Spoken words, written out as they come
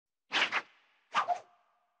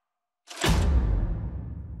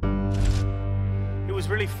was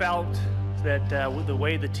really felt that with the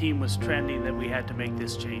way the team was trending that we had to make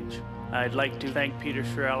this change. I'd like to thank Peter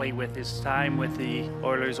Chiarelli with his time with the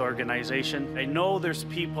Oilers organization. I know there's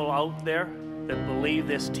people out there that believe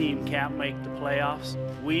this team can't make the playoffs.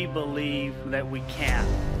 We believe that we can.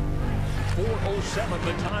 4:07,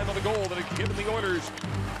 the time of the goal that has given the Oilers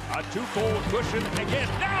a two-goal cushion again.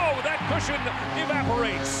 Now that cushion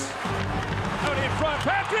evaporates. Out in front,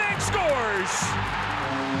 Patrick scores!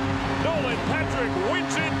 Nolan Patrick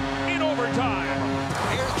wins it in overtime.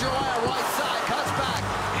 Here's Jeremiah Whiteside, cuts back,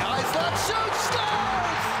 behind left, shoots,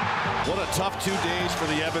 scores! What a tough 2 days for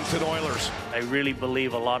the Edmonton Oilers. I really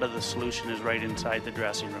believe a lot of the solution is right inside the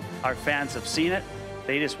dressing room. Our fans have seen it.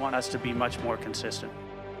 They just want us to be much more consistent.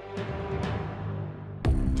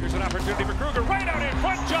 Here's an opportunity for Kruger, right out in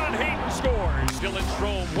front. John Hayden scores. Dylan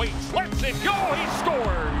Strome waits, lets it go. He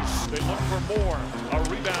scores. They look for more. A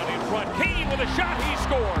rebound in front. Kane with a shot. He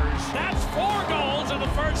scores. That's 4 goals in the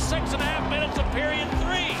first 6.5 minutes of period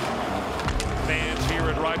 3. Fans here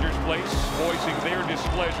at Rogers Place voicing their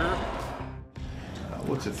displeasure.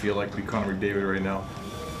 What's it feel like to be Connor McDavid right now?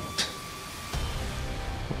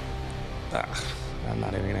 I'm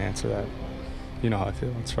not even going to answer that. You know how I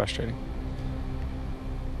feel. It's frustrating.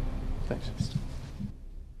 Thanks.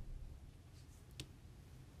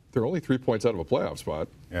 They're only 3 points out of a playoff spot.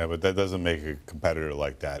 Yeah, but that doesn't make a competitor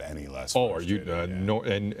like that any less. Oh, are you? No,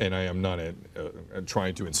 and I am not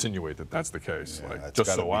trying to insinuate that that's the case. Yeah, like,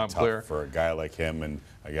 just so I'm clear, for a guy like him and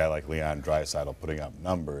a guy like Leon Draisaitl putting up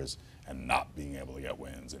numbers and not being able to get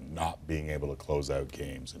wins and not being able to close out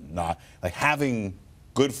games and not like having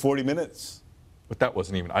good 40 minutes. But that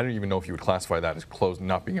wasn't even. I don't even know if you would classify that as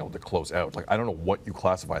not being able to close out. Like I don't know what you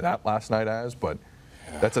classify that last night as, but.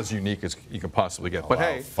 That's as unique as you can possibly get. But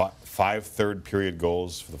hey, 5 third-period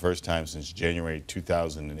goals for the first time since January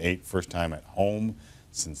 2008. First time at home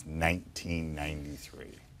since 1993.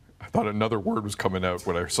 I thought another word was coming out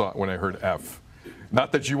when I heard F.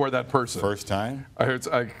 Not that you are that person. First time? I heard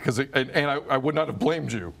I would not have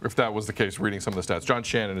blamed you if that was the case. Reading some of the stats, John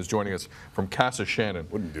Shannon is joining us from Casa Shannon.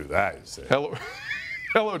 Wouldn't do that. You say. Hello,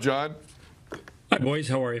 hello, John. Hi, boys.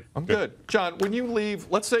 How are you? I'm good. John, when you leave,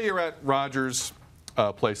 let's say you're at Rogers'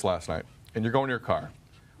 place last night, and you're going to your car.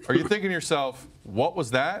 Are you thinking to yourself, what was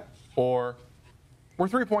that? Or we're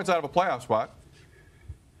 3 points out of a playoff spot?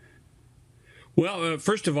 Well,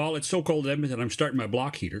 first of all, it's so cold in Edmonton, I'm starting my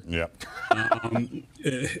block heater. Yeah.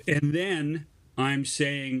 And then I'm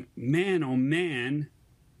saying, man, oh man,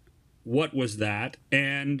 what was that?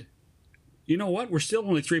 And you know what? We're still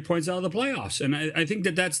only 3 points out of the playoffs. And I think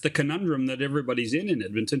that's the conundrum that everybody's in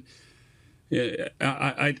Edmonton.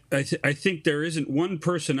 I think there isn't one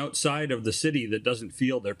person outside of the city that doesn't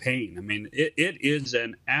feel their pain. I mean, it is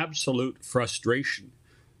an absolute frustration.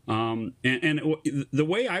 And the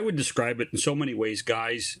way I would describe it in so many ways,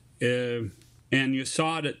 guys, and you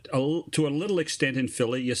saw it to a little extent in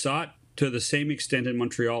Philly, you saw it to the same extent in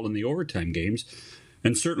Montreal in the overtime games,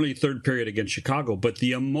 and certainly third period against Chicago, but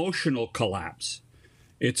the emotional collapse,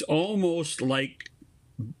 it's almost like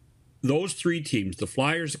those 3 teams, the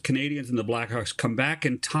Flyers, the Canadiens, and the Blackhawks, come back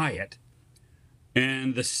and tie it.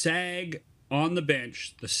 And the sag on the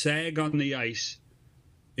bench, the sag on the ice,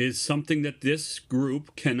 is something that this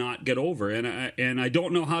group cannot get over. And I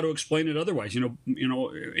don't know how to explain it otherwise. You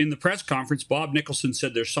know, in the press conference, Bob Nicholson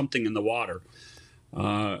said there's something in the water.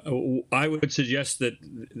 I would suggest that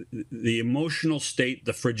the emotional state,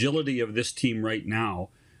 the fragility of this team right now,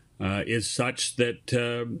 is such that,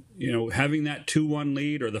 having that 2-1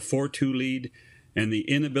 lead or the 4-2 lead and the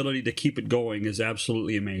inability to keep it going is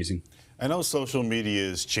absolutely amazing. I know social media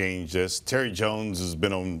has changed this. Terry Jones has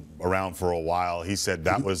been around for a while. He said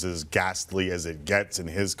that was as ghastly as it gets in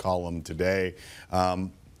his column today.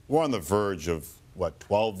 We're on the verge of,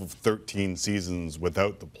 12 of 13 seasons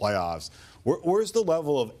without the playoffs. Where's the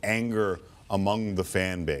level of anger among the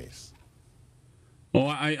fan base? Oh,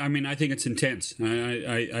 I mean, I think it's intense.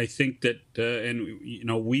 I think that,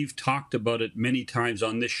 we've talked about it many times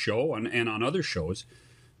on this show and on other shows,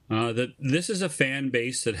 that this is a fan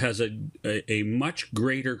base that has a much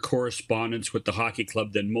greater correspondence with the hockey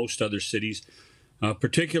club than most other cities,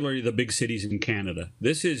 particularly the big cities in Canada.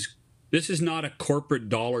 This is not a corporate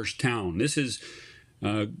dollars town. This is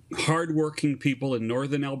hardworking people in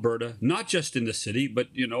northern Alberta, not just in the city, but,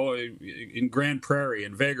 in Grand Prairie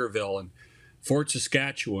and Vegreville and Fort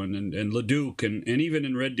Saskatchewan and Leduc and even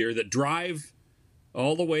in Red Deer that drive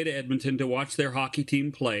all the way to Edmonton to watch their hockey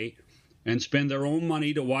team play and spend their own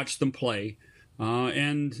money to watch them play.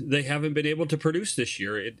 And they haven't been able to produce this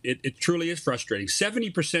year. It truly is frustrating.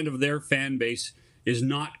 70% of their fan base is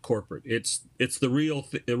not corporate. It's the real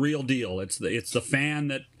deal. It's the fan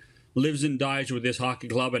that lives and dies with this hockey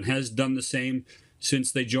club and has done the same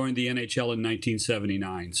since they joined the NHL in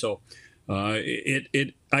 1979. So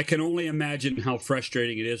I can only imagine how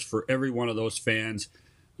frustrating it is for every one of those fans.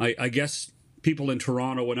 I guess people in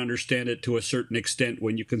Toronto would understand it to a certain extent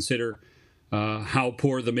when you consider how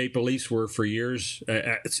poor the Maple Leafs were for years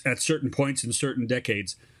at certain points in certain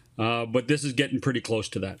decades. But this is getting pretty close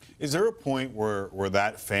to that. Is there a point where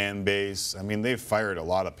that fan base, I mean, they've fired a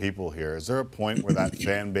lot of people here. Is there a point where that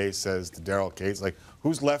fan base says to Daryl Cates, like,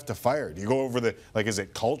 who's left to fire? Do you go over is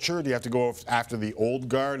it culture? Do you have to go after the old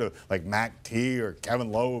guard of, like, Mac T or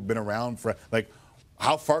Kevin Lowe who've been around for, like,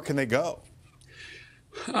 how far can they go?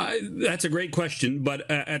 That's a great question, but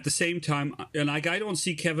at the same time, and I don't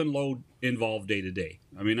see Kevin Lowe involved day to day.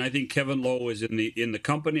 I mean, I think Kevin Lowe is in the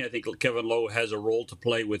company. I think Kevin Lowe has a role to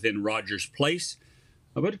play within Rogers Place,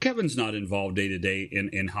 but Kevin's not involved day to day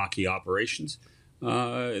in hockey operations.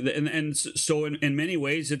 And so in many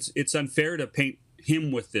ways, it's unfair to paint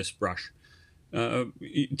him with this brush.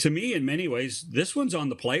 To me, in many ways, this one's on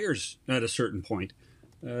the players at a certain point.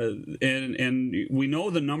 And we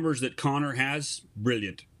know the numbers that Connor has,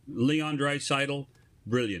 brilliant. Leon Draisaitl,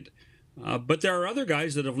 brilliant. But there are other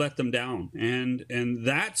guys that have let them down, and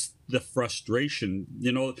that's the frustration.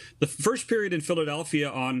 You know, the first period in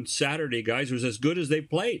Philadelphia on Saturday, guys, was as good as they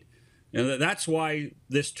played. And that's why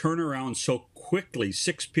this turnaround so quickly,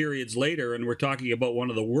 6 periods later, and we're talking about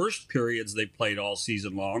one of the worst periods they played all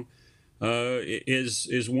season long,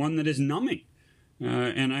 is one that is numbing.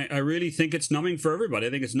 And I really think it's numbing for everybody.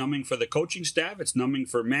 I think it's numbing for the coaching staff. It's numbing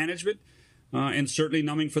for management, and certainly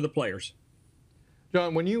numbing for the players.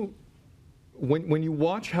 John, when you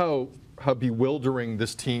watch how bewildering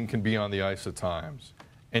this team can be on the ice at times,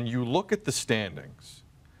 and you look at the standings,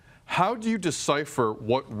 how do you decipher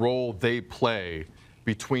what role they play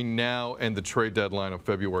between now and the trade deadline of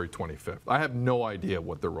February 25th? I have no idea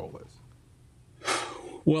what their role is.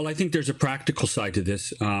 Well, I think there's a practical side to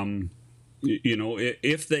this. You know,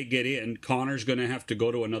 if they get in, Connor's going to have to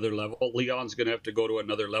go to another level. Leon's going to have to go to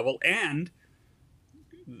another level. And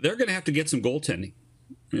they're going to have to get some goaltending.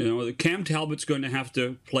 You know, Cam Talbot's going to have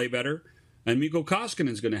to play better. And Mikko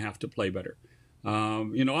Koskinen's going to have to play better.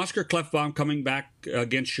 You know, Oscar Klefbom coming back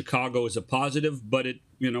against Chicago is a positive. But,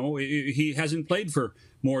 he hasn't played for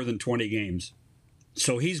more than 20 games.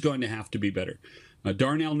 So he's going to have to be better.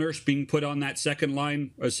 Darnell Nurse being put on that second line,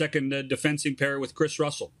 second defensive pair with Chris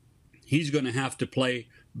Russell. He's going to have to play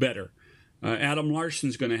better. Adam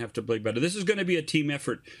Larson's going to have to play better. This is going to be a team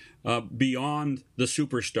effort beyond the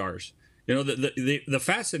superstars. You know, the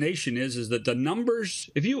fascination is that the numbers.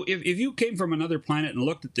 If you came from another planet and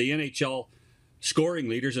looked at the NHL scoring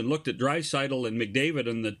leaders and looked at Draisaitl and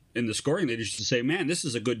McDavid in the scoring leaders, you'd say, man, this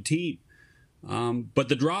is a good team. But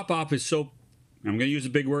the drop off is so. I'm going to use a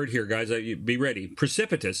big word here, guys. Be ready.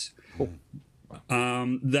 Precipitous.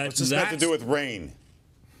 What's this got to do with rain?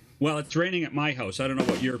 Well, it's raining at my house. I don't know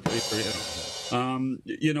what your, but it's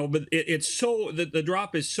so the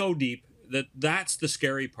drop is so deep that's the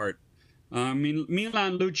scary part. I mean,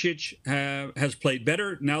 Milan Lucic has played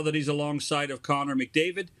better now that he's alongside of Connor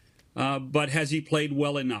McDavid, but has he played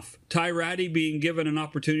well enough? Ty Ratty being given an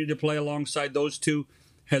opportunity to play alongside those two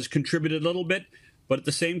has contributed a little bit, but at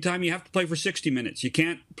the same time, you have to play for 60 minutes. You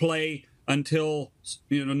can't play until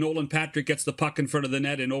Nolan Patrick gets the puck in front of the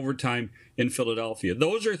net in overtime in Philadelphia.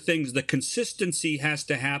 Those are things, the consistency has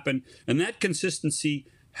to happen, and that consistency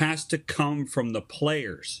has to come from the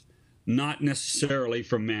players, not necessarily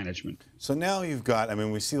from management. So now you've got,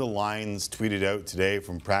 we see the lines tweeted out today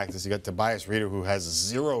from practice. You got Tobias Reeder, who has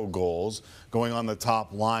 0 goals, going on the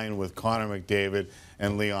top line with Connor McDavid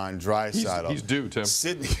and Leon Draisaitl. He's due, Tim.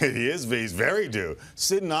 He's very due.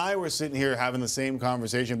 Sid and I were sitting here having the same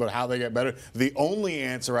conversation about how they get better. The only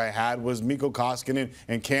answer I had was Mikko Koskinen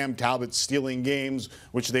and Cam Talbot stealing games,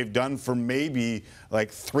 which they've done for maybe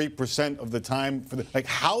like 3% of the time.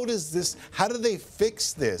 How do they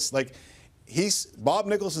fix this? Bob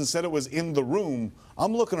Nicholson said it was in the room.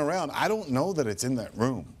 I'm looking around. I don't know that it's in that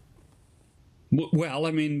room. Well,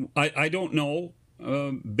 I don't know.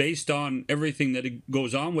 Based on everything that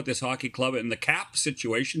goes on with this hockey club and the cap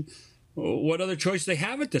situation, what other choice they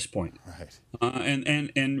have at this point? Right.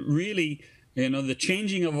 And really, the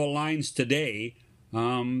changing of the lines today,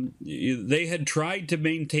 they had tried to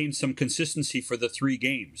maintain some consistency for the 3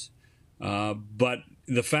 games. But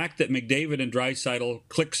the fact that McDavid and Draisaitl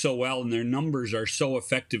click so well and their numbers are so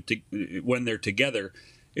effective when they're together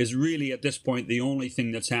is really, at this point, the only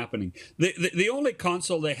thing that's happening. The only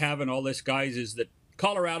console they have in all this, guys, is that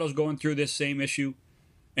Colorado's going through this same issue.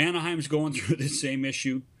 Anaheim's going through this same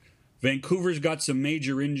issue. Vancouver's got some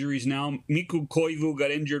major injuries now. Mikko Koivu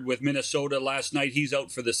got injured with Minnesota last night. He's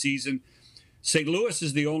out for the season. St. Louis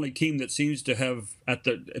is the only team that seems to have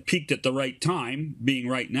peaked at the right time, being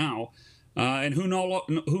right now. And who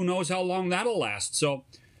knows how long that'll last. So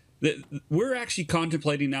we're actually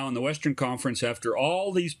contemplating now in the Western Conference, after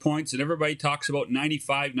all these points, and everybody talks about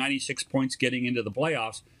 95, 96 points getting into the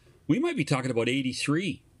playoffs, we might be talking about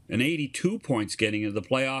 83 and 82 points getting into the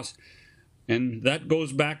playoffs. And that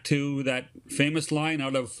goes back to that famous line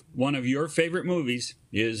out of one of your favorite movies,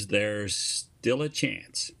 is there still a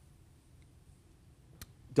chance?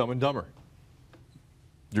 Dumb and Dumber.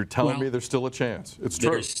 You're telling me there's still a chance. It's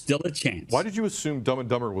true. There's still a chance. Why did you assume Dumb and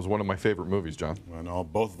Dumber was one of my favorite movies, John? Well, no,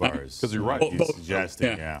 both of ours. Because you're right. He's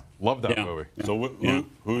suggesting, yeah. Love that movie. So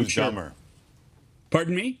who's dumber?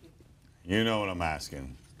 Pardon me? You know what I'm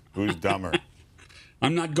asking. Who's dumber?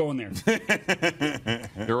 I'm not going there.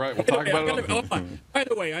 You're right. We'll talk about it. By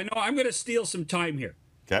the way, I know I'm going to steal some time here.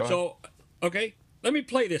 Okay. So, okay, let me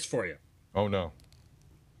play this for you. Oh, no.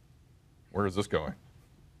 Where is this going?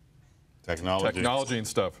 Technology and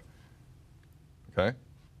stuff. Okay.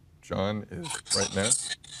 John is right now. And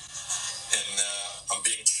I'm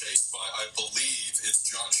being chased by, I believe, it's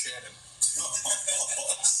John Shannon.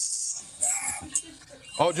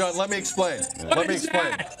 Oh, John, let me explain. Let me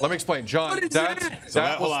explain. John,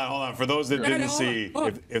 hold on. For those that didn't see,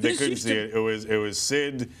 if they couldn't see it, it was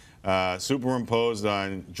Sid superimposed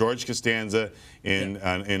on George Costanza in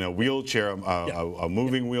a wheelchair, a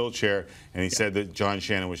moving wheelchair, and he said that John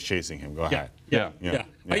Shannon was chasing him. Go ahead. Yeah.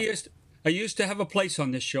 I used to have a place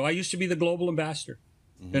on this show. I used to be the global ambassador,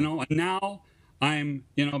 and now I'm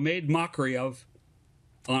made mockery of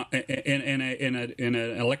in an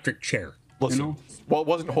electric chair. Listen, well, it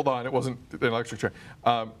wasn't. Hold on, it wasn't an electric chair.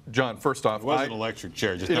 John, first off, it was an electric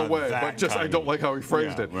chair, just in not a way, that but just I don't like how he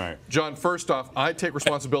phrased it. Right. John, first off, I take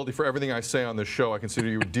responsibility for everything I say on this show. I consider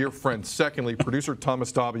you a dear friend. Secondly, producer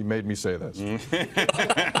Thomas Dobby made me say this.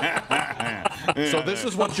 So this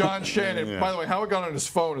is what John Shannon. By the way, how it got on his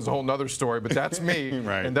phone is a whole nother story, but that's me,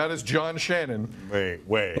 and that is John Shannon.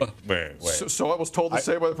 Wait. So I was told to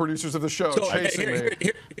say by the producers of the show, chasing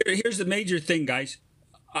me. Here's the major thing, guys.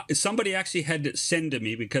 Somebody actually had to send to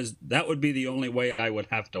me, because that would be the only way I would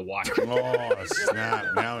have to watch it. Oh, snap.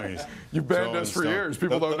 Now You've banned us for years.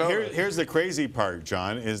 People don't know. Here's the crazy part,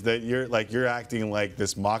 John, is that you're acting like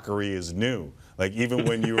this mockery is new. Like, even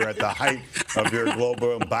when you were at the height of your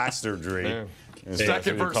global ambassador.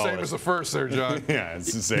 Second verse, same as the first there, John. Yeah,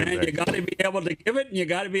 it's the same thing. You got to be able to give it, and you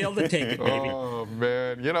got to be able to take it, baby. Oh,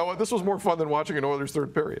 man. You know what? This was more fun than watching an Oilers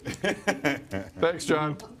third period. Thanks,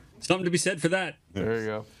 John. Something to be said for that. There you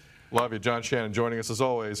go. Love you. John Shannon joining us as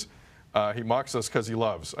always. He mocks us because he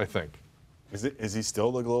loves, I think. Is he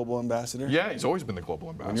still the global ambassador? Yeah, he's always been the global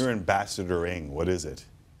ambassador. When you're ambassadoring, what is it?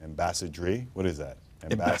 Ambassadry? What is that?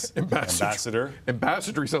 Ambassador?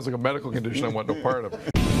 Ambassadry sounds like a medical condition I want no part of.